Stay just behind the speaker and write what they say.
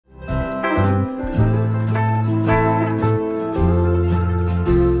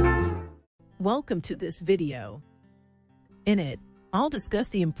Welcome to this video. In it, I'll discuss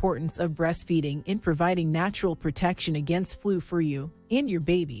the importance of breastfeeding in providing natural protection against flu for you and your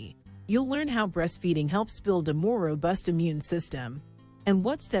baby. You'll learn how breastfeeding helps build a more robust immune system and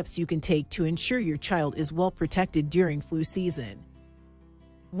what steps you can take to ensure your child is well protected during flu season.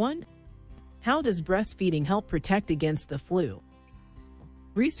 1. How does breastfeeding help protect against the flu?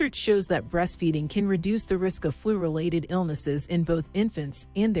 Research shows that breastfeeding can reduce the risk of flu-related illnesses in both infants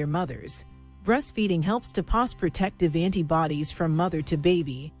and their mothers. Breastfeeding helps to pass protective antibodies from mother to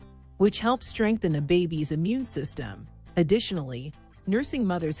baby, which helps strengthen a baby's immune system. Additionally, nursing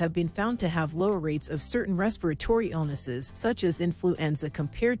mothers have been found to have lower rates of certain respiratory illnesses such as influenza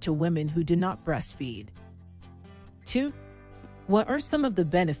compared to women who do not breastfeed. 2. What are some of the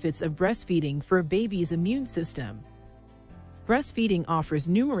benefits of breastfeeding for a baby's immune system? Breastfeeding offers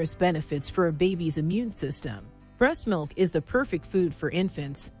numerous benefits for a baby's immune system. Breast milk is the perfect food for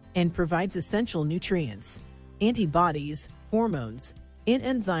infants and provides essential nutrients, antibodies, hormones, and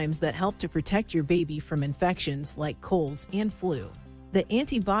enzymes that help to protect your baby from infections like colds and flu. The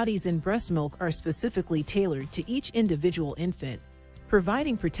antibodies in breast milk are specifically tailored to each individual infant,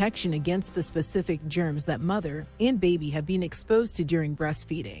 providing protection against the specific germs that mother and baby have been exposed to during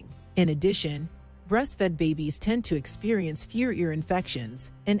breastfeeding. In addition, breastfed babies tend to experience fewer ear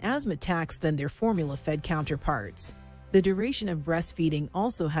infections and asthma attacks than their formula-fed counterparts. The duration of breastfeeding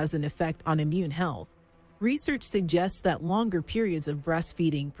also has an effect on immune health. Research suggests that longer periods of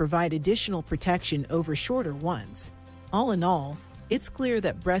breastfeeding provide additional protection over shorter ones. All in all, it's clear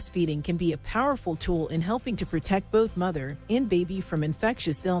that breastfeeding can be a powerful tool in helping to protect both mother and baby from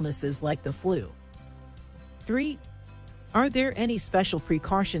infectious illnesses like the flu. 3. Are there any special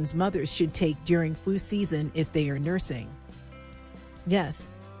precautions mothers should take during flu season if they are nursing? Yes,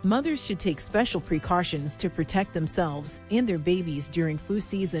 mothers should take special precautions to protect themselves and their babies during flu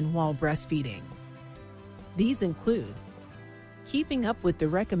season while breastfeeding. These include keeping up with the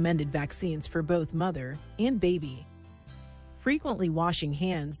recommended vaccines for both mother and baby, frequently washing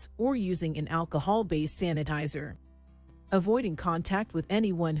hands or using an alcohol-based sanitizer, avoiding contact with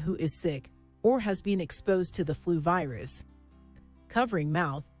anyone who is sick or has been exposed to the flu virus, covering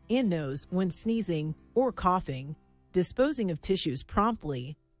mouth and nose when sneezing or coughing, disposing of tissues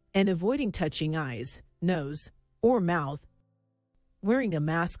promptly, and avoiding touching eyes, nose, or mouth, wearing a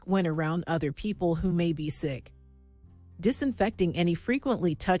mask when around other people who may be sick, disinfecting any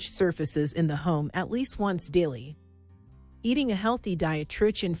frequently touched surfaces in the home at least once daily, eating a healthy diet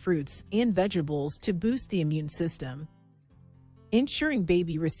rich in fruits and vegetables to boost the immune system, ensuring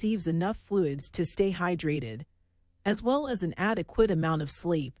baby receives enough fluids to stay hydrated, as well as an adequate amount of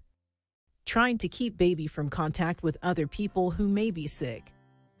sleep, trying to keep baby from contact with other people who may be sick.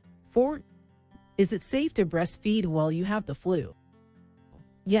 4. Is it safe to breastfeed while you have the flu?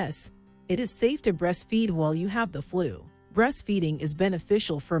 Yes, it is safe to breastfeed while you have the flu. Breastfeeding is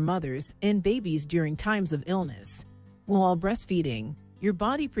beneficial for mothers and babies during times of illness. While breastfeeding, your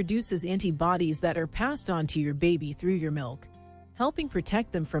body produces antibodies that are passed on to your baby through your milk, helping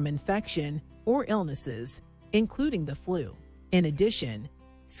protect them from infection or illnesses, including the flu. In addition,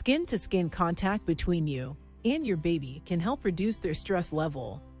 skin-to-skin contact between you and your baby can help reduce their stress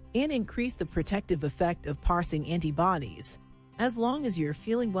level and increase the protective effect of passing antibodies. As long as you're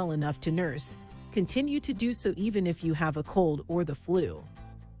feeling well enough to nurse, continue to do so even if you have a cold or the flu.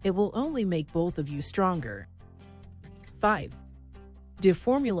 It will only make both of you stronger. 5. Do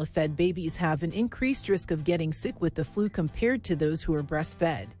formula-fed babies have an increased risk of getting sick with the flu compared to those who are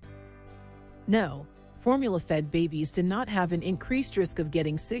breastfed? No, formula-fed babies do not have an increased risk of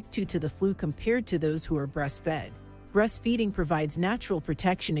getting sick due to the flu compared to those who are breastfed. Breastfeeding provides natural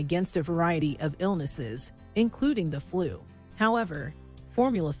protection against a variety of illnesses, including the flu. However,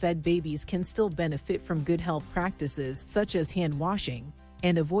 formula-fed babies can still benefit from good health practices such as hand washing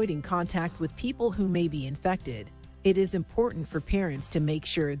and avoiding contact with people who may be infected. It is important for parents to make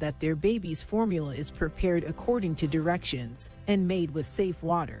sure that their baby's formula is prepared according to directions and made with safe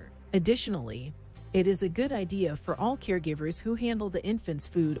water. Additionally, it is a good idea for all caregivers who handle the infant's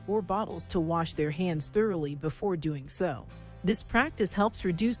food or bottles to wash their hands thoroughly before doing so. This practice helps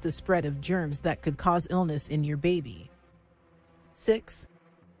reduce the spread of germs that could cause illness in your baby. 6.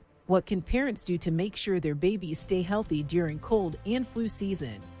 What can parents do to make sure their babies stay healthy during cold and flu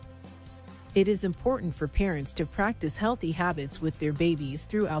season? It is important for parents to practice healthy habits with their babies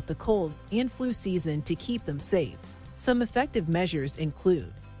throughout the cold and flu season to keep them safe. Some effective measures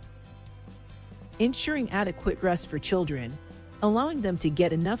include ensuring adequate rest for children, allowing them to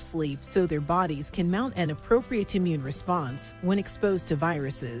get enough sleep so their bodies can mount an appropriate immune response when exposed to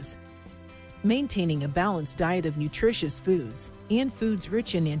viruses, Maintaining a balanced diet of nutritious foods and foods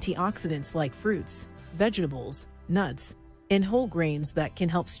rich in antioxidants like fruits, vegetables, nuts, and whole grains that can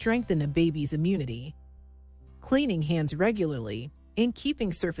help strengthen a baby's immunity. Cleaning hands regularly and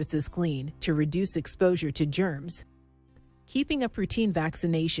keeping surfaces clean to reduce exposure to germs. Keeping up routine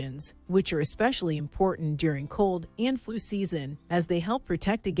vaccinations, which are especially important during cold and flu season as they help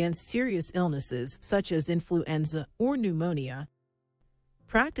protect against serious illnesses such as influenza or pneumonia.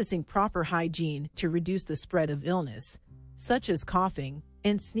 Practicing proper hygiene to reduce the spread of illness, such as coughing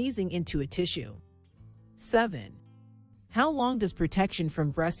and sneezing into a tissue. 7. How long does protection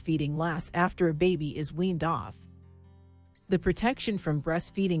from breastfeeding last after a baby is weaned off? The protection from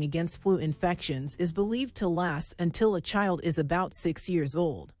breastfeeding against flu infections is believed to last until a child is about 6 years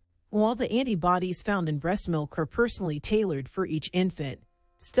old. While the antibodies found in breast milk are personally tailored for each infant,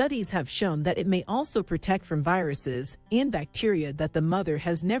 studies have shown that it may also protect from viruses and bacteria that the mother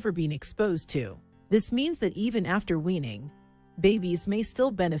has never been exposed to. This means that even after weaning, babies may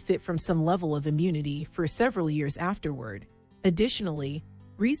still benefit from some level of immunity for several years afterward. Additionally,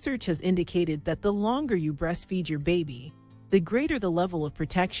 research has indicated that the longer you breastfeed your baby, the greater the level of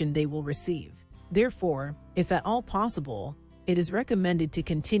protection they will receive. Therefore, if at all possible, it is recommended to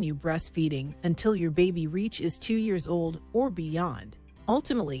continue breastfeeding until your baby reaches 2 years old or beyond.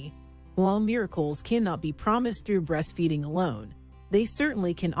 Ultimately, while miracles cannot be promised through breastfeeding alone, they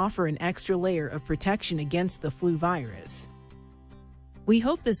certainly can offer an extra layer of protection against the flu virus. We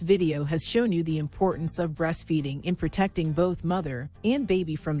hope this video has shown you the importance of breastfeeding in protecting both mother and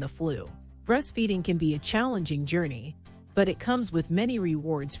baby from the flu. Breastfeeding can be a challenging journey, but it comes with many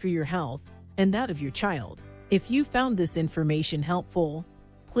rewards for your health and that of your child. If you found this information helpful,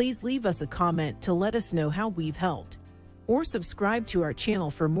 please leave us a comment to let us know how we've helped, or subscribe to our channel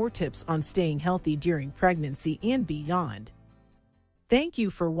for more tips on staying healthy during pregnancy and beyond. Thank you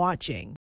for watching.